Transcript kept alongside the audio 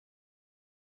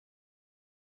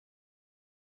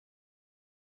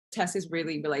Tess is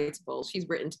really relatable. She's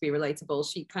written to be relatable.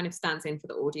 She kind of stands in for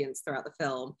the audience throughout the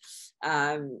film.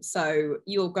 So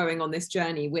you're going on this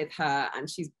journey with her, and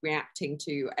she's reacting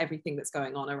to everything that's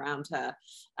going on around her.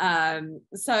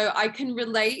 So I can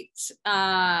relate.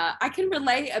 I can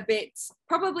relate a bit,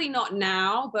 probably not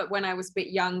now, but when I was a bit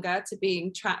younger, to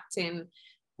being trapped in,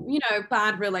 you know,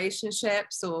 bad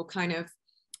relationships, or kind of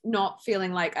not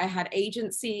feeling like I had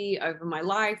agency over my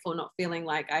life, or not feeling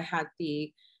like I had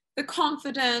the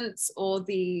confidence or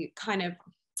the kind of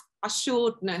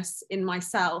assuredness in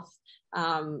myself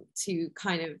to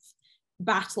kind of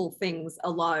battle things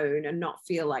alone, and not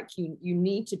feel like you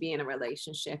need to be in a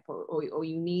relationship, or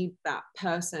you need that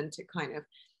person to kind of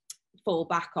fall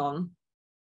back on.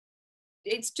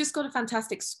 It's just got a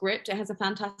fantastic script. It has a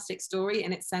fantastic story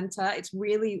in its center. It's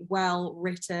really well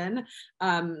written.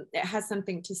 It has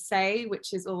something to say,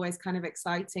 which is always kind of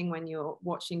exciting when you're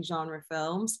watching genre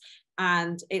films.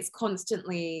 And it's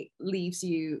constantly leaves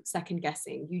you second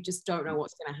guessing. You just don't know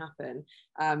what's going to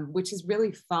happen, which is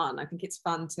really fun. I think it's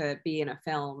fun to be in a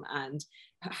film and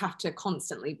have to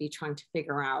constantly be trying to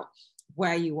figure out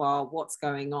where you are, what's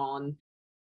going on.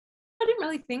 I didn't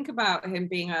really think about him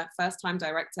being a first-time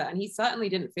director, and he certainly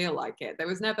didn't feel like it. There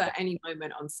was never any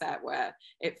moment on set where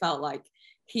it felt like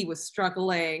he was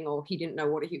struggling or he didn't know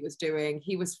what he was doing.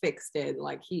 He was fixed in.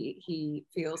 Like he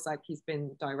feels like he's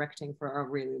been directing for a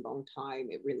really long time.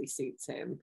 It really suits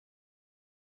him.